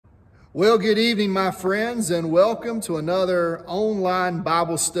Well, good evening, my friends, and welcome to another online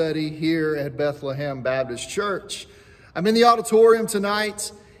Bible study here at Bethlehem Baptist Church. I'm in the auditorium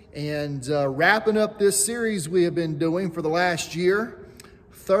tonight and wrapping up this series we have been doing for the last year,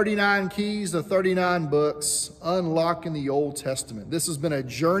 39 Keys to 39 Books, Unlocking the Old Testament. This has been a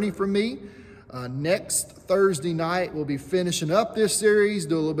journey for me. Next Thursday night, we'll be finishing up this series,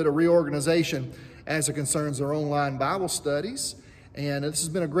 do a little bit of reorganization as it concerns our online Bible studies. And this has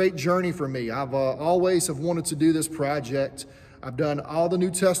been a great journey for me. I've always have wanted to do this project. I've done all the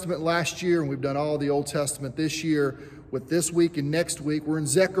New Testament last year, and we've done all the Old Testament this year. With this week and next week, we're in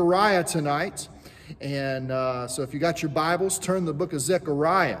Zechariah tonight. And so if you got your Bibles, turn to the book of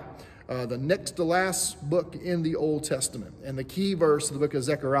Zechariah, the next to last book in the Old Testament, and the key verse of the book of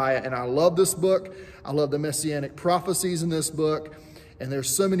Zechariah. And I love this book. I love the messianic prophecies in this book. And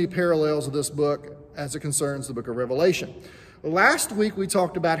there's so many parallels of this book as it concerns the book of Revelation. Last week we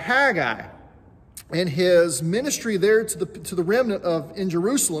talked about Haggai and his ministry there to the remnant in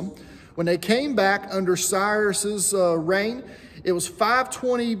Jerusalem when they came back under Cyrus's reign. It was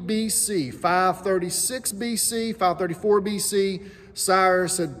 520 BC, 536 BC, 534 BC.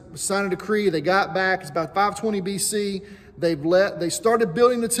 Cyrus had signed a decree. They got back. It's about 520 BC. They started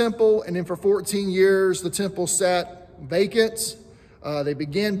building the temple, and then for 14 years the temple sat vacant. They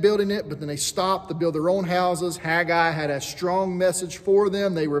began building it, but then they stopped to build their own houses. Haggai had a strong message for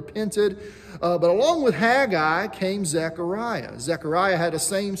them. They repented. But along with Haggai came Zechariah. Zechariah had the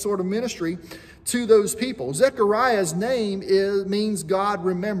same sort of ministry to those people. Zechariah's name means God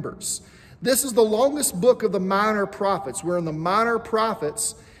remembers. This is the longest book of the minor prophets, where in the minor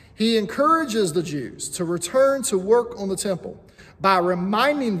prophets, he encourages the Jews to return to work on the temple by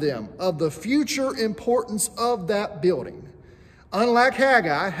reminding them of the future importance of that building. Unlike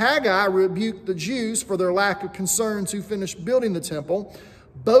Haggai rebuked the Jews for their lack of concern to finish building the temple.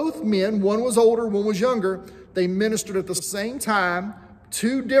 Both men, one was older, one was younger, they ministered at the same time,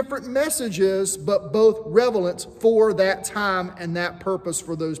 two different messages, but both relevant for that time and that purpose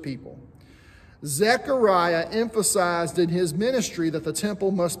for those people. Zechariah emphasized in his ministry that the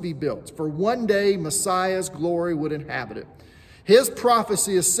temple must be built, for one day Messiah's glory would inhabit it. His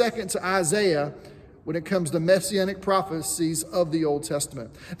prophecy is second to Isaiah when it comes to messianic prophecies of the Old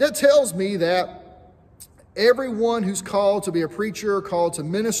Testament. That tells me that everyone who's called to be a preacher, called to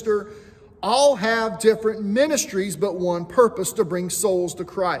minister, all have different ministries, but one purpose: to bring souls to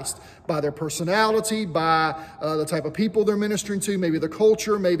Christ by their personality, by the type of people they're ministering to, maybe the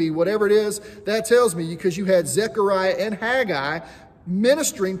culture, maybe whatever it is. That tells me, because you had Zechariah and Haggai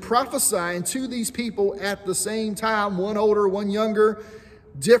ministering, prophesying to these people at the same time, one older, one younger,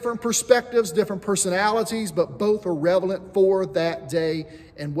 different perspectives, different personalities, but both are relevant for that day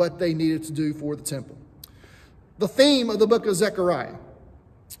and what they needed to do for the temple. The theme of the book of Zechariah: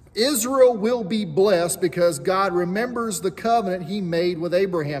 Israel will be blessed because God remembers the covenant he made with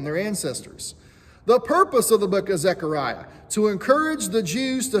Abraham, their ancestors. The purpose of the book of Zechariah: to encourage the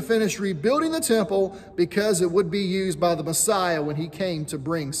Jews to finish rebuilding the temple because it would be used by the Messiah when he came to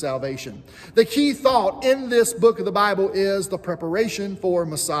bring salvation. The key thought in this book of the Bible is the preparation for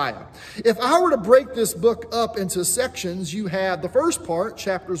Messiah. If I were to break this book up into sections, you have the first part,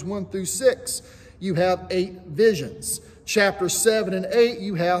 chapters 1 through 6, you have 8 visions. Chapters 7 and 8,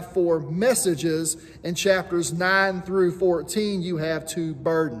 you have 4 messages. In chapters 9 through 14, you have 2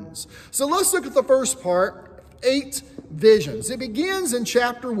 burdens. So let's look at the first part, 8 visions. It begins in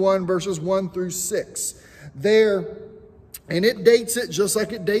chapter 1, verses 1 through 6. There, and it dates it just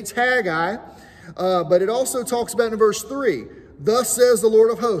like it dates Haggai, but it also talks about in verse 3, "Thus says the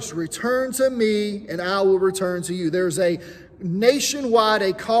Lord of hosts, return to me, and I will return to you." There's a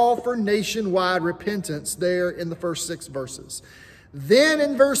call for nationwide repentance there in the first 6 verses. Then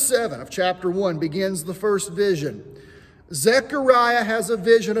in verse 7 of chapter 1 begins the first vision. Zechariah has a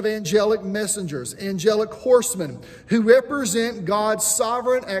vision of angelic messengers, angelic horsemen, who represent God's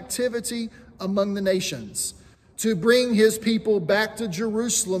sovereign activity among the nations to bring his people back to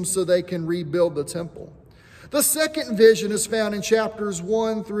Jerusalem so they can rebuild the temple. The second vision is found in chapters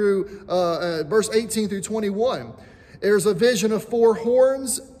 1 through verse 18 through 21. There's a vision of 4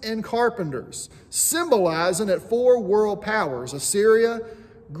 horns and carpenters, symbolizing that 4 world powers, Assyria,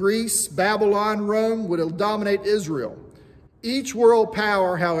 Greece, Babylon, Rome, would dominate Israel. Each world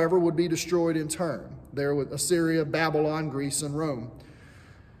power, however, would be destroyed in turn. There with Assyria, Babylon, Greece, and Rome.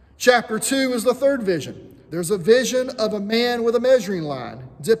 Chapter 2 is the third vision. There's a vision of a man with a measuring line,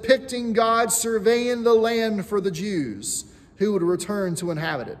 depicting God surveying the land for the Jews who would return to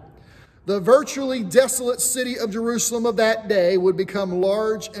inhabit it. The virtually desolate city of Jerusalem of that day would become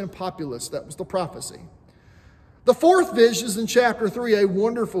large and populous. That was the prophecy. The fourth vision is in chapter 3, a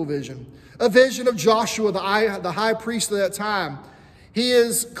wonderful vision. A vision of Joshua, the high priest of that time. He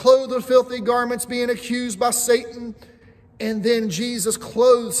is clothed with filthy garments, being accused by Satan. And then Jesus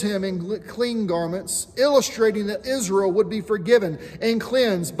clothes him in clean garments, illustrating that Israel would be forgiven and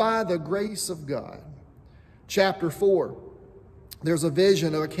cleansed by the grace of God. Chapter 4, there's a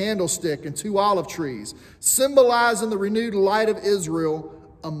vision of a candlestick and 2 olive trees, symbolizing the renewed light of Israel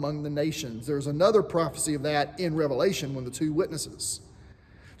among the nations. There's another prophecy of that in Revelation when the 2 witnesses.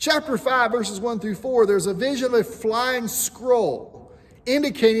 Chapter 5, verses 1 through 4, there's a vision of a flying scroll,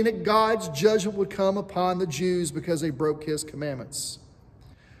 indicating that God's judgment would come upon the Jews because they broke his commandments.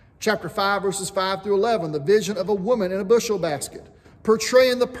 Chapter 5, verses 5 through 11, the vision of a woman in a bushel basket,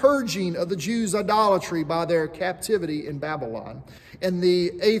 portraying the purging of the Jews' idolatry by their captivity in Babylon. And the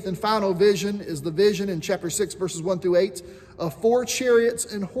 8th and final vision is the vision in chapter 6, verses 1 through 8, of 4 chariots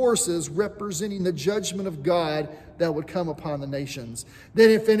and horses representing the judgment of God that would come upon the nations. Then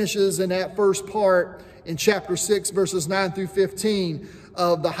it finishes in that first part in chapter 6, verses 9 through 15,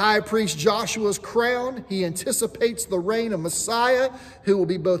 of the high priest Joshua's crown. He anticipates the reign of Messiah, who will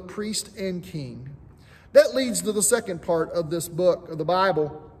be both priest and king. That leads to the second part of this book of the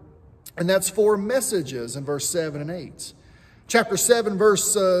Bible, and that's 4 messages in verse 7 and 8. Chapter 7,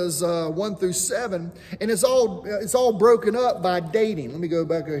 verses 1 through 7, and it's all broken up by dating. Let me go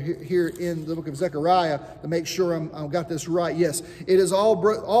back here in the book of Zechariah to make sure I've got this right. Yes, it is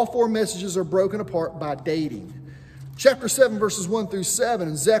all 4 messages are broken apart by dating. Chapter 7, verses 1 through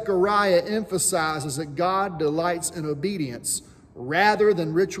 7, Zechariah emphasizes that God delights in obedience rather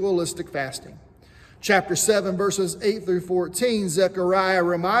than ritualistic fasting. Chapter 7, verses 8 through 14, Zechariah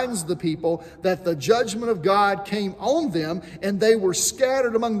reminds the people that the judgment of God came on them and they were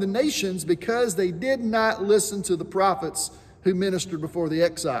scattered among the nations because they did not listen to the prophets who ministered before the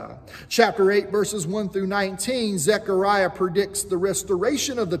exile. Chapter 8, verses 1 through 19, Zechariah predicts the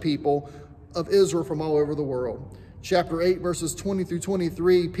restoration of the people of Israel from all over the world. Chapter 8, verses 20 through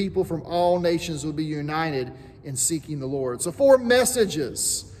 23, people from all nations will be united in seeking the Lord. So 4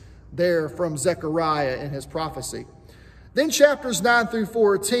 messages there from Zechariah and his prophecy. Then chapters 9 through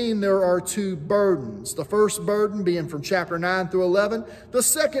 14, there are 2 burdens. The first burden being from chapter 9 through 11. The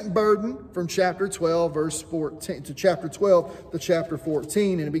second burden from chapter 12, verse 14 to chapter 12 to chapter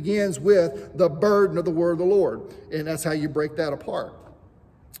 14. And it begins with the burden of the word of the Lord. And that's how you break that apart.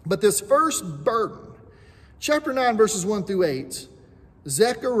 But this first burden, chapter 9, verses 1 through 8,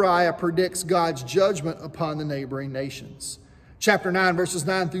 Zechariah predicts God's judgment upon the neighboring nations. Chapter 9, verses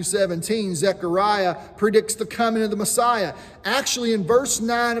 9 through 17, Zechariah predicts the coming of the Messiah. Actually, in verse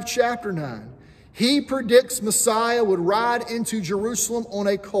 9 of chapter 9, he predicts Messiah would ride into Jerusalem on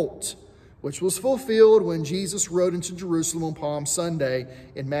a colt, which was fulfilled when Jesus rode into Jerusalem on Palm Sunday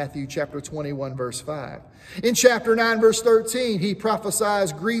in Matthew chapter 21, verse 5. In chapter 9, verse 13, he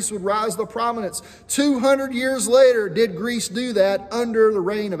prophesies Greece would rise to prominence. 200 years later, did Greece do that under the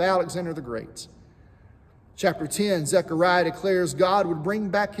reign of Alexander the Great. Chapter 10, Zechariah declares God would bring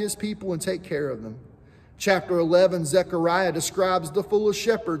back his people and take care of them. Chapter 11, Zechariah describes the foolish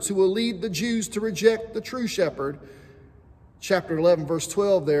shepherds who will lead the Jews to reject the true shepherd. Chapter 11, verse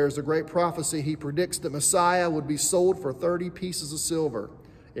 12, there is a great prophecy. He predicts that Messiah would be sold for 30 pieces of silver.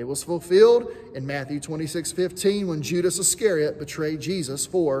 It was fulfilled in Matthew 26:15 when Judas Iscariot betrayed Jesus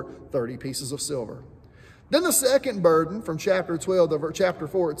for 30 pieces of silver. Then the second burden from chapter 12 to chapter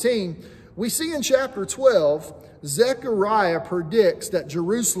 14, we see in chapter 12, Zechariah predicts that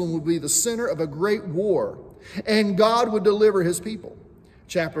Jerusalem would be the center of a great war and God would deliver his people.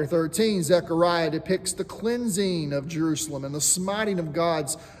 Chapter 13, Zechariah depicts the cleansing of Jerusalem and the smiting of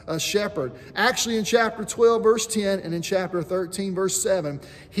God's shepherd. Actually, in chapter 12, verse 10, and in chapter 13, verse 7,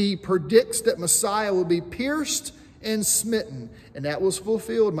 he predicts that Messiah will be pierced and smitten. And that was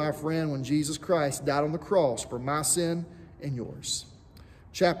fulfilled, my friend, when Jesus Christ died on the cross for my sin and yours.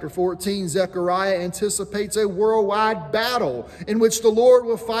 Chapter 14, Zechariah anticipates a worldwide battle in which the Lord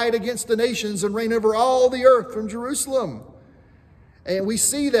will fight against the nations and reign over all the earth from Jerusalem. And we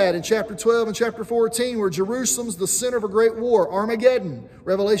see that in chapter 12 and chapter 14, where Jerusalem's the center of a great war, Armageddon.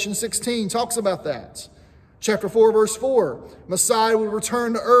 Revelation 16 talks about that. Chapter 4, verse 4, Messiah will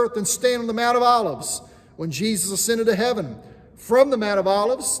return to earth and stand on the Mount of Olives. When Jesus ascended to heaven, from the Mount of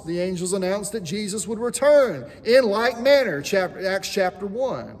Olives, the angels announced that Jesus would return in like manner, Acts chapter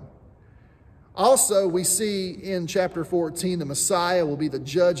 1. Also, we see in chapter 14, the Messiah will be the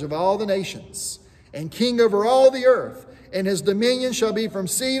judge of all the nations and king over all the earth, and his dominion shall be from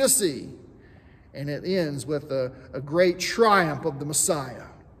sea to sea. And it ends with a great triumph of the Messiah.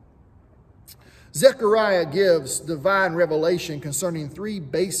 Zechariah gives divine revelation concerning 3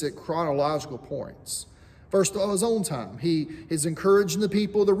 basic chronological points. First of all, his own time. He is encouraging the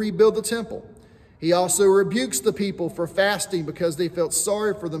people to rebuild the temple. He also rebukes the people for fasting because they felt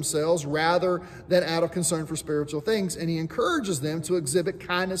sorry for themselves rather than out of concern for spiritual things. And he encourages them to exhibit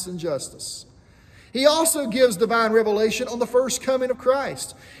kindness and justice. He also gives divine revelation on the first coming of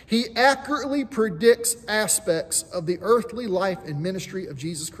Christ. He accurately predicts aspects of the earthly life and ministry of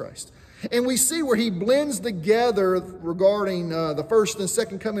Jesus Christ. And we see where he blends together regarding the first and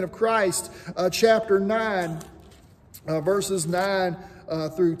second coming of Christ, chapter 9, verses 9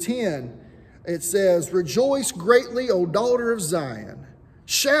 through 10. It says, "Rejoice greatly, O daughter of Zion.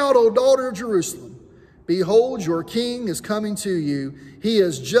 Shout, O daughter of Jerusalem. Behold, your king is coming to you. He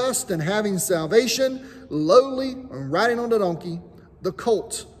is just and having salvation, lowly and riding on a donkey, the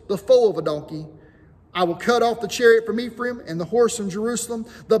colt, the foal of a donkey. I will cut off the chariot from Ephraim and the horse from Jerusalem.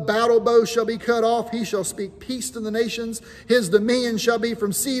 The battle bow shall be cut off. He shall speak peace to the nations. His dominion shall be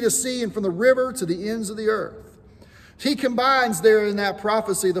from sea to sea and from the river to the ends of the earth." He combines there in that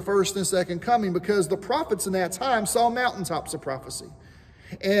prophecy the first and second coming because the prophets in that time saw mountaintops of prophecy.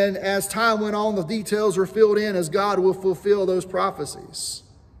 And as time went on, the details were filled in as God will fulfill those prophecies.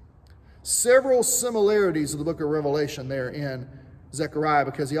 Several similarities of the book of Revelation there in Zechariah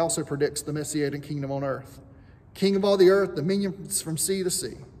because he also predicts the Messianic kingdom on earth. King of all the earth, dominion from sea to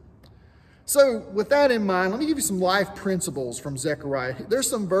sea. So with that in mind, let me give you some life principles from Zechariah. There's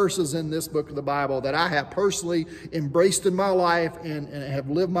some verses in this book of the Bible that I have personally embraced in my life and have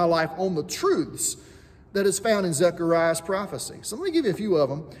lived my life on the truths that is found in Zechariah's prophecy. So let me give you a few of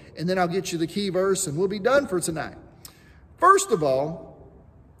them, and then I'll get you the key verse, and we'll be done for tonight. First of all,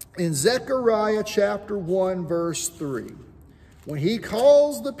 in Zechariah chapter 1, verse 3, when he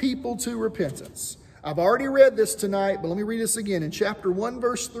calls the people to repentance. I've already read this tonight, but let me read this again. In chapter 1,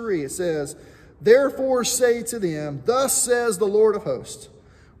 verse 3, it says, "Therefore say to them, thus says the Lord of hosts,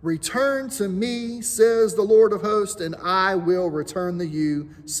 return to me, says the Lord of hosts, and I will return to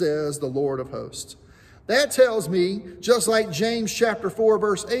you, says the Lord of hosts." That tells me, just like James chapter 4,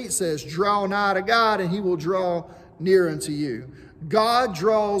 verse 8 says, draw nigh to God and he will draw near unto you. God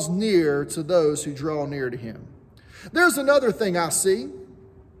draws near to those who draw near to him. There's another thing I see.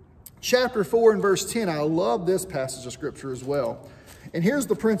 Chapter 4 and verse 10, I love this passage of scripture as well. And here's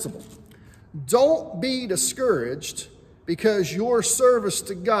the principle. Don't be discouraged because your service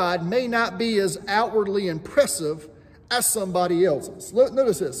to God may not be as outwardly impressive as somebody else's.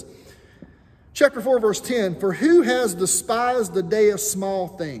 Notice this. Chapter 4, verse 10, "For who has despised the day of small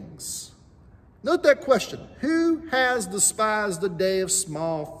things?" Note that question. Who has despised the day of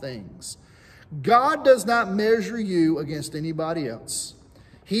small things? God does not measure you against anybody else.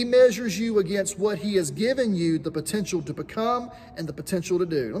 He measures you against what he has given you the potential to become and the potential to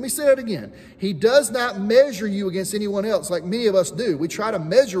do. Let me say that again. He does not measure you against anyone else like many of us do. We try to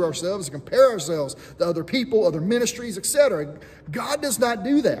measure ourselves, compare ourselves to other people, other ministries, etc. God does not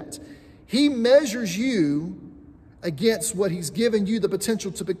do that. He measures you against what he's given you the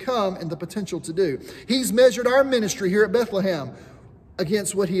potential to become and the potential to do. He's measured our ministry here at Bethlehem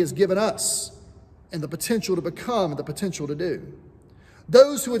against what he has given us and the potential to become and the potential to do.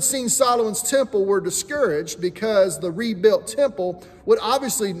 Those who had seen Solomon's temple were discouraged because the rebuilt temple would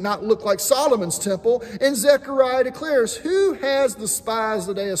obviously not look like Solomon's temple. And Zechariah declares, "Who has despised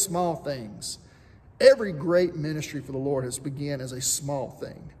the day of small things?" Every great ministry for the Lord has begun as a small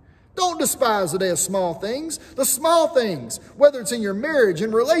thing. Don't despise the day of small things. The small things, whether it's in your marriage,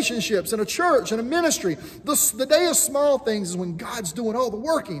 in relationships, in a church, in a ministry, the day of small things is when God's doing all the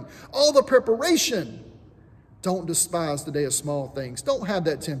working, all the preparation. Don't despise the day of small things. Don't have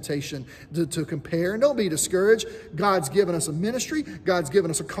that temptation to compare. And don't be discouraged. God's given us a ministry. God's given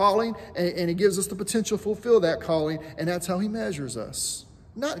us a calling. And he gives us the potential to fulfill that calling. And that's how he measures us.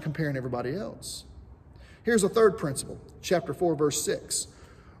 Not comparing everybody else. Here's a third principle. Chapter 4, verse 6.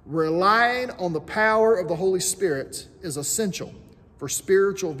 Relying on the power of the Holy Spirit is essential for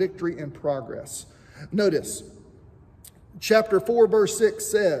spiritual victory and progress. Notice, chapter 4, verse 6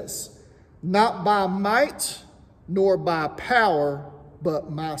 says, "Not by might nor by power,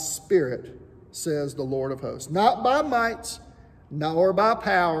 but my spirit, says the Lord of hosts." Not by might, nor by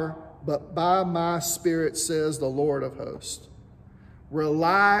power, but by my spirit, says the Lord of hosts.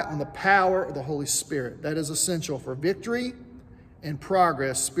 Rely on the power of the Holy Spirit. That is essential for victory and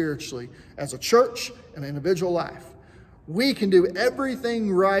progress spiritually as a church and individual life. We can do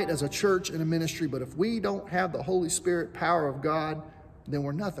everything right as a church and a ministry, but if we don't have the Holy Spirit power of God, then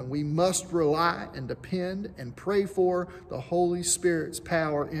we're nothing. We must rely and depend and pray for the Holy Spirit's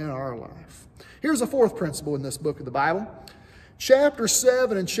power in our life. Here's a fourth principle in this book of the Bible. Chapter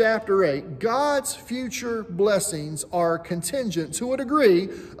 7 and chapter 8, God's future blessings are contingent to a degree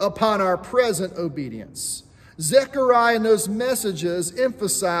upon our present obedience. Zechariah in those messages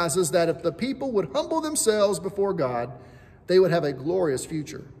emphasizes that if the people would humble themselves before God, they would have a glorious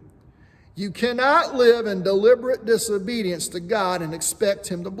future. You cannot live in deliberate disobedience to God and expect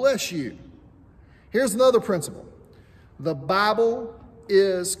Him to bless you. Here's another principle. The Bible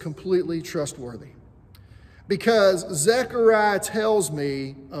is completely trustworthy, because Zechariah tells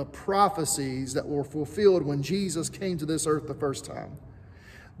me of prophecies that were fulfilled when Jesus came to this earth the first time.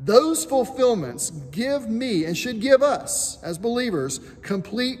 Those fulfillments give me, and should give us as believers,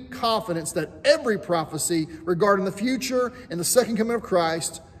 complete confidence that every prophecy regarding the future and the second coming of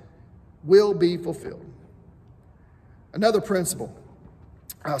Christ will be fulfilled. Another principle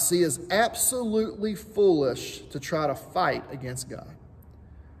I see is absolutely foolish to try to fight against God.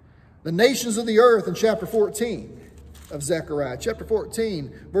 The nations of the earth in chapter 14 of Zechariah. Chapter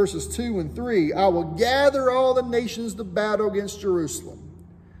 14, verses 2 and 3. I will gather all the nations to battle against Jerusalem.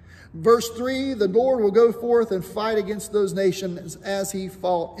 Verse 3, the Lord will go forth and fight against those nations as He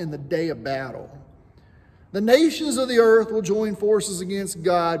fought in the day of battle. The nations of the earth will join forces against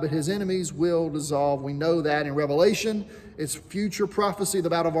God, but His enemies will dissolve. We know that in Revelation. It's future prophecy,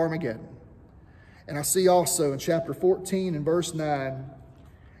 the battle of Armageddon. And I see also in chapter 14 and verse 9,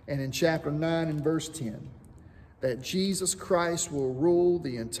 and in chapter 9 and verse 10, that Jesus Christ will rule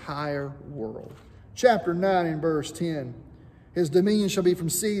the entire world. Chapter 9 and verse 10, His dominion shall be from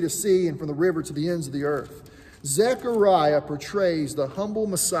sea to sea and from the river to the ends of the earth. Zechariah portrays the humble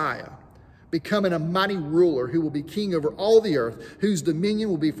Messiah becoming a mighty ruler who will be king over all the earth, whose dominion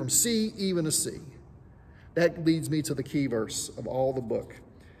will be from sea even to sea. That leads me to the key verse of all the book.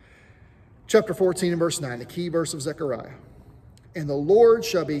 Chapter 14 and verse 9, the key verse of Zechariah. And the Lord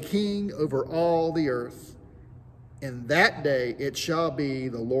shall be king over all the earth. In that day it shall be,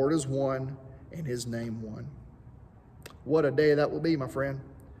 the Lord is one, and His name one. What a day that will be, my friend.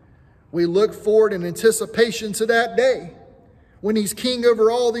 We look forward in anticipation to that day when He's king over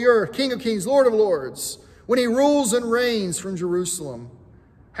all the earth, King of kings, Lord of lords, when He rules and reigns from Jerusalem.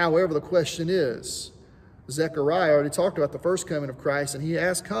 However, the question is, Zechariah already talked about the first coming of Christ, and He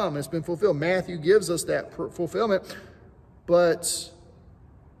has come and it's been fulfilled. Matthew gives us that fulfillment. But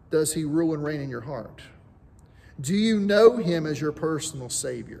does He rule and reign in your heart? Do you know Him as your personal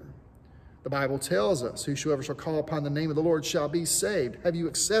Savior? The Bible tells us, whosoever shall call upon the name of the Lord shall be saved. Have you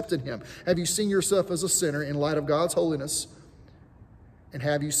accepted Him? Have you seen yourself as a sinner in light of God's holiness? And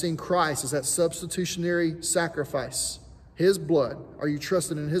have you seen Christ as that substitutionary sacrifice? His blood. Are you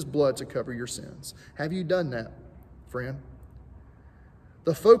trusting in His blood to cover your sins? Have you done that, friend?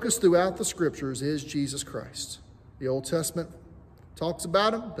 The focus throughout the Scriptures is Jesus Christ. The Old Testament talks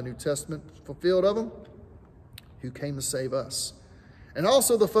about Him. The New Testament fulfilled of Him, who came to save us. And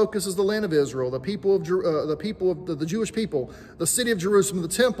also the focus is the land of Israel, the Jewish people, the city of Jerusalem, the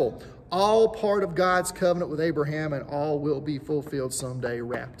temple, all part of God's covenant with Abraham, and all will be fulfilled someday,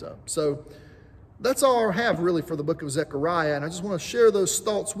 wrapped up. So that's all I have really for the book of Zechariah, and I just want to share those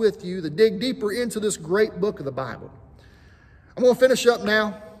thoughts with you to dig deeper into this great book of the Bible. I'm going to finish up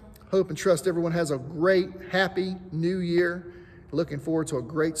now. Hope and trust everyone has a great, happy new year. Looking forward to a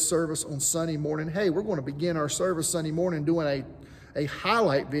great service on Sunday morning. Hey, we're going to begin our service Sunday morning doing a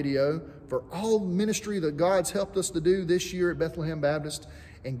highlight video for all ministry that God's helped us to do this year at Bethlehem Baptist,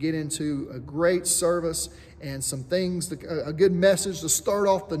 and get into a great service and some things, a good message to start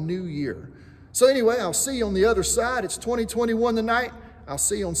off the new year. So anyway, I'll see you on the other side. It's 2021 tonight. I'll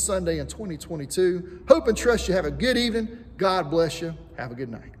see you on Sunday in 2022. Hope and trust you have a good evening. God bless you. Have a good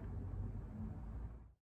night.